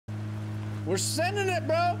We're sending it,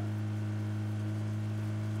 bro.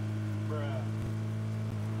 Bruh.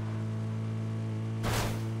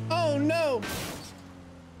 Oh no.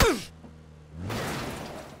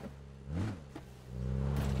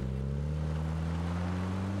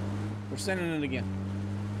 We're sending it again.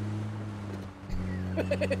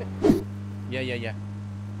 Yeah.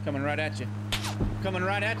 Coming right at you. Coming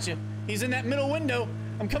right at you. He's in that middle window.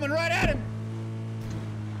 I'm coming right at him.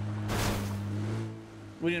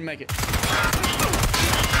 We didn't make it.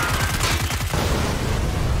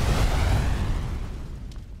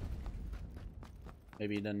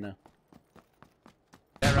 Maybe he doesn't know.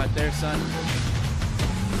 That right there, son.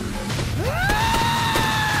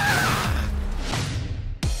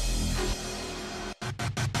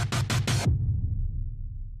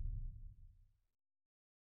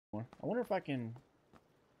 I wonder if I can...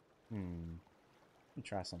 Let me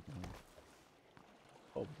try something here.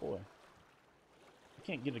 Oh boy. I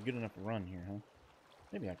can't get a good enough run here, huh?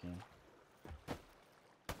 Maybe I can.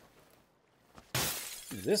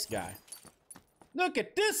 Look at this guy. Look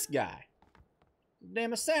at this guy!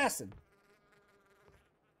 Damn assassin.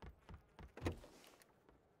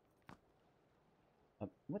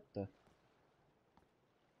 What the?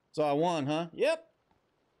 So I won, huh? Yep.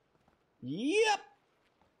 Yep.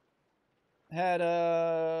 Had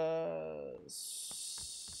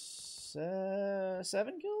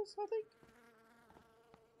 7 kills, I think.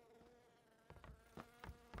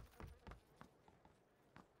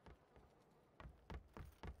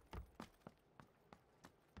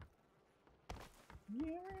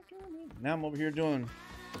 Now I'm over here doing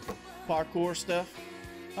parkour stuff.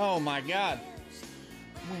 Oh my god.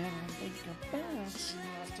 When I think about you,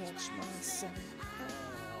 I touch myself.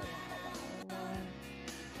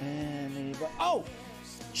 Oh!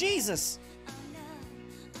 Jesus!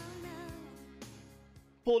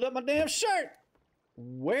 Pulled up my damn shirt!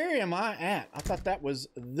 Where am I at? I thought that was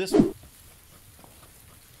this one.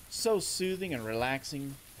 So soothing and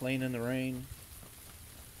relaxing, playing in the rain.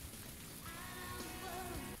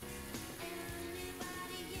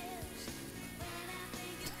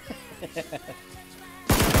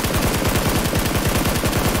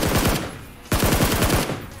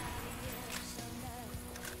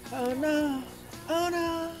 Oh no! Oh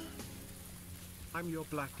no! I'm your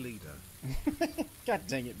black leader. God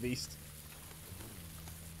dang it, Beast.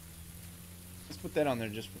 Let's put that on there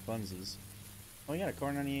just for funsies. Oh, you got a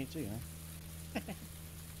car 98 too, huh?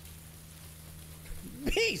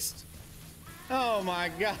 Beast! Oh my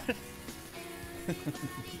god.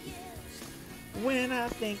 When I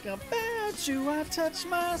think about you, I touch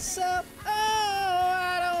myself. Oh,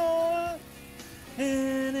 I don't want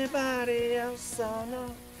anybody else. Oh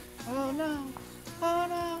no. Oh no. Oh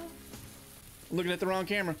no. I'm looking at the wrong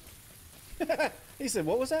camera. He said,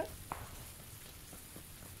 what was that?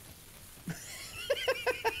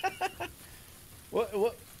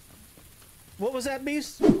 What was that,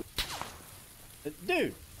 Beast?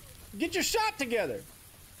 Dude, get your shot together.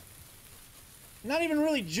 Not even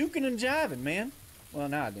really juking and jiving, man. Well,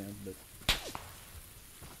 now I did, but...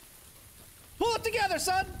 Pull it together,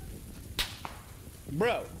 son!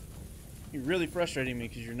 Bro, you're really frustrating me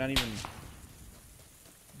because you're not even...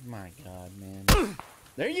 My god, man.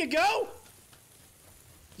 There you go!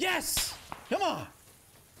 Yes! Come on!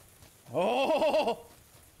 Oh!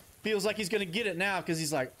 Feels like he's gonna get it now because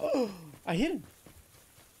he's like, oh, I hit him.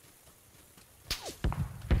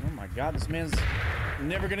 Oh my god, this man's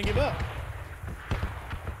never gonna give up.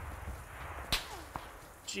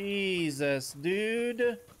 Jesus,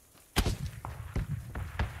 dude. I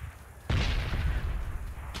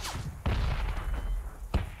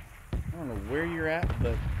don't know where you're at,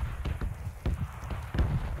 but...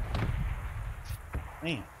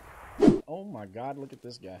 Man. Oh my god, look at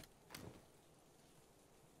this guy.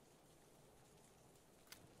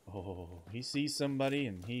 Oh, he sees somebody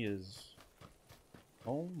and he is...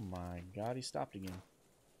 Oh my god, he stopped again.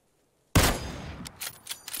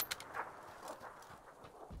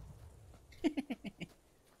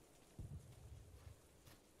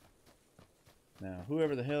 Now,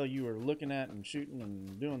 whoever the hell you were looking at and shooting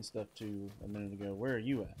and doing stuff to a minute ago, where are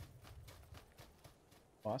you at?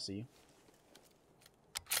 Oh, I see you.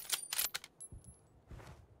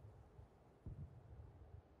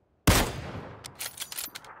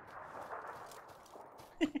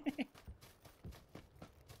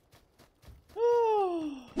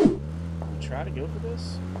 Try to go for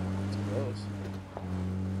this? It's close.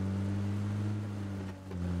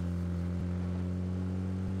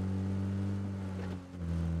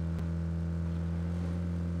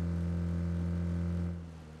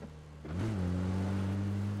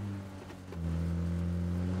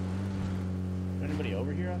 Anybody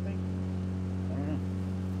over here, I think?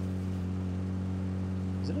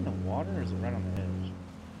 Is it in the water or is it right on the edge?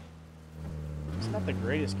 It's not the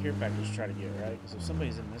greatest care package to try to get, right? Because if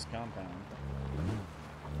somebody's in this compound...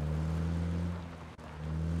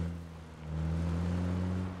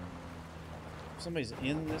 If somebody's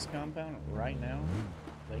in this compound right now,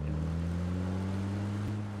 they can...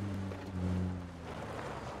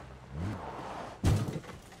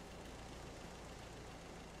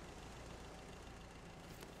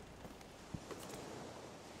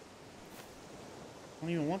 I don't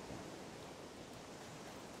even want that.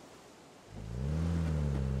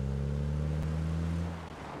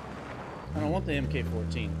 I don't want the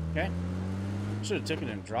MK-14, okay? I should have took it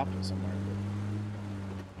and dropped it somewhere.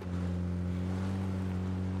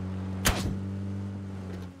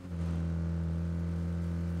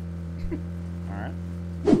 Alright.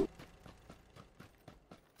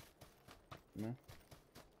 No.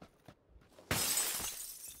 I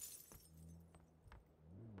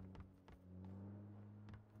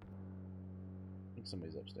think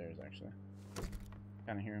somebody's upstairs, actually.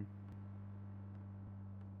 Kind of hear him.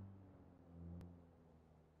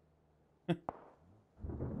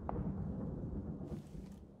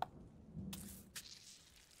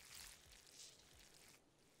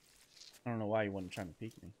 I don't know why he wasn't trying to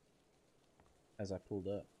peek me as I pulled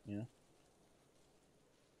up, you know?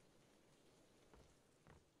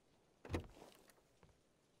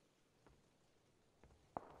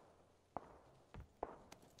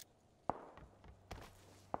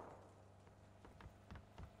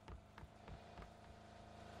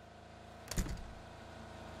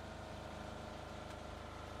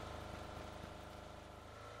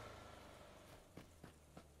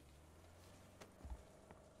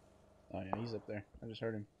 Oh yeah, he's up there. I just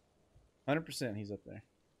heard him. 100% he's up there.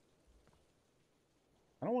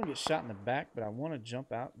 I don't want to get shot in the back, but I want to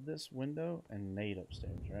jump out this window and nade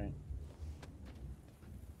upstairs, right?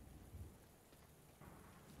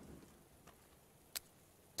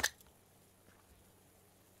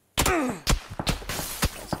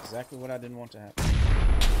 That's exactly what I didn't want to happen.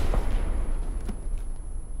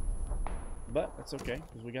 But that's okay,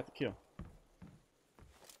 because we got the kill.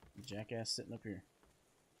 Jackass sitting up here.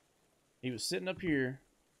 He was sitting up here,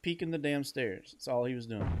 peeking the damn stairs. That's all he was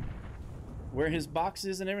doing. Where his box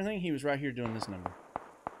is and everything, he was right here doing this number.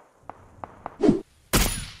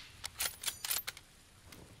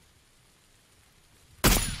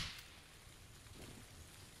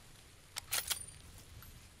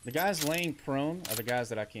 The guys laying prone are the guys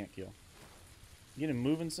that I can't kill. Get him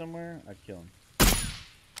moving somewhere, I'd kill him.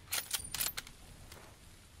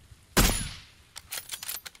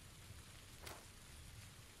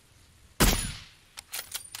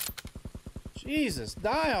 Jesus,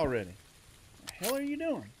 die already. What the hell are you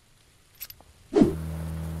doing?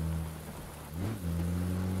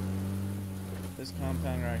 This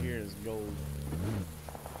compound right here is gold.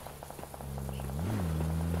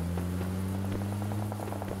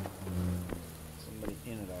 Somebody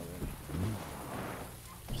in it already.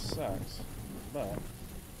 Which sucks, but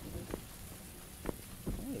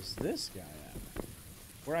what is this guy at?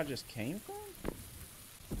 Where I just came from?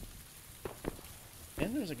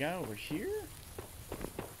 And there's a guy over here?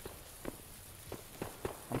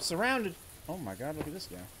 I'm surrounded. Oh my god, look at this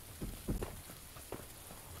guy.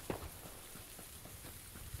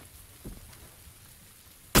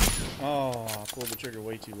 Oh, I pulled the trigger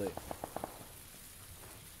way too late.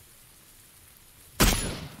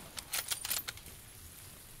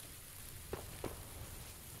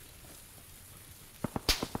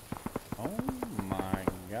 Oh my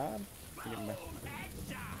god.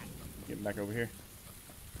 Getting back over here.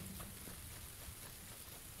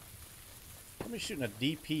 Somebody's shooting a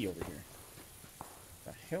DP over here. What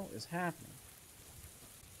the hell is happening?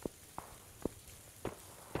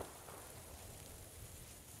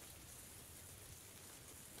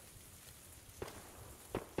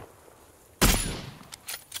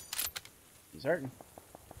 He's hurting.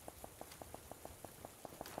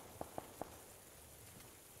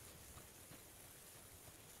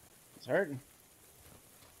 He's hurting.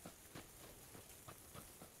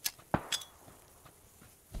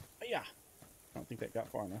 Yeah. I don't think that got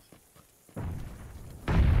far enough.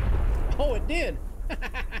 Oh, it did!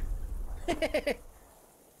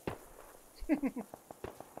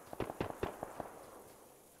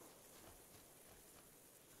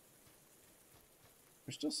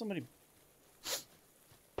 There's still somebody...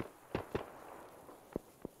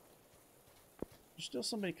 There's still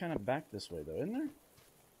somebody kind of back this way, though, isn't there?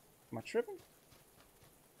 Am I tripping?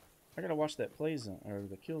 I gotta watch that play zone, or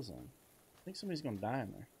the kill zone. I think somebody's gonna die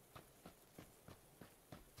in there.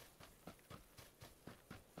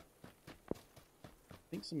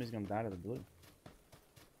 I think somebody's gonna die to the blue.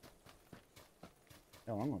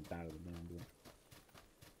 Oh, I'm gonna die to the damn dude.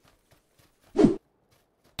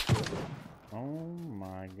 Oh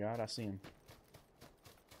my god, I see him.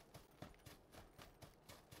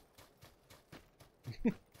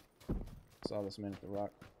 Saw this man at the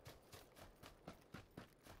rock.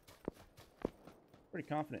 Pretty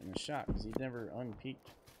confident in his shot because he never unpeaked,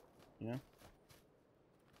 you know?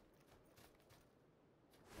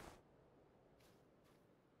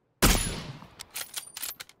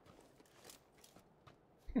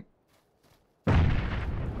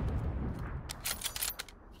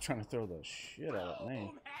 Trying to throw the shit out of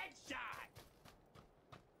me.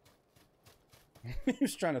 He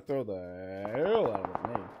was trying to throw the hell out of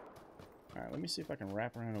me. Alright, let me see if I can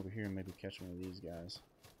wrap around over here and maybe catch one of these guys.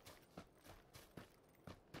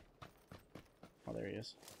 Oh, there he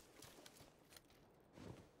is.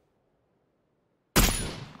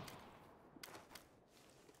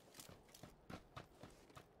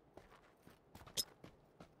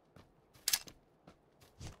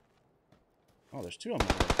 Oh, there's two of them.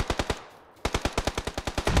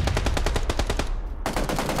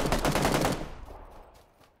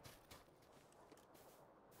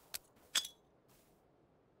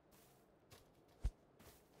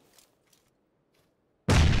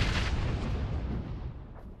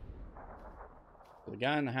 The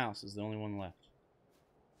guy in the house is the only one left.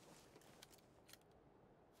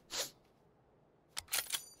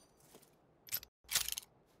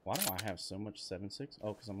 Why do I have so much 7.6?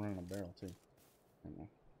 Oh, because I'm running a barrel too. I don't know.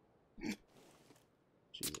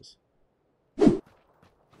 Jesus.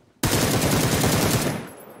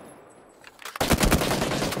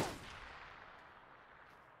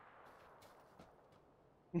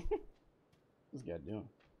 What's this guy doing?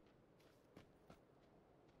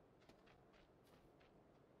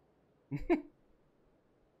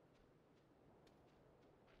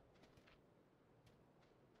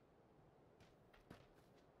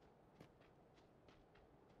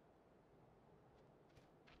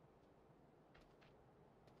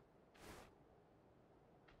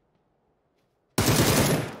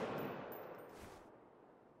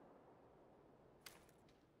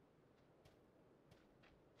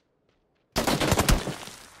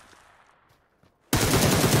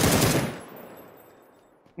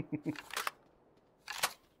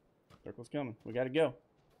 Circle's coming. We gotta go.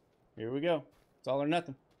 Here we go. It's all or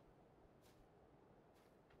nothing.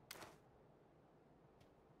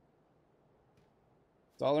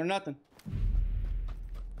 It's all or nothing.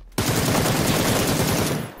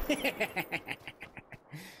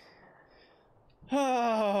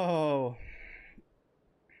 Oh.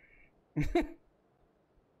 It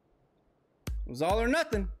was all or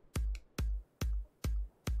nothing.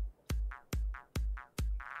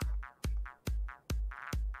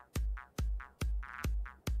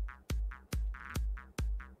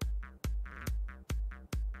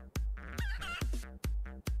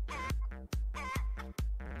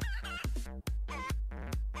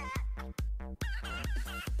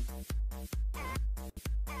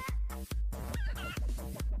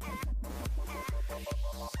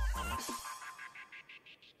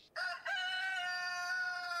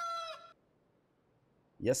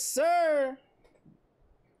 Yes, sir.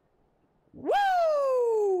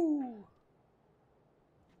 Woo!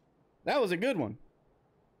 That was a good one.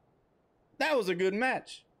 That was a good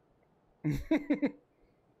match.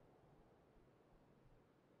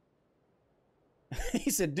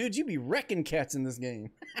 He said, dude, you be wrecking cats in this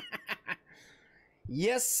game.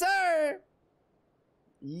 Yes, sir.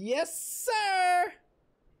 Yes, sir.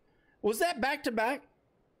 Was that back to back?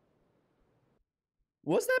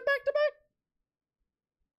 Was that back to back?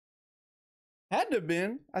 Had to have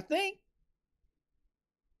been, I think.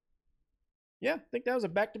 Yeah, I think that was a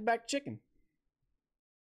back-to-back chicken.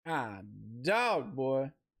 Ah, dog,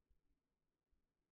 boy.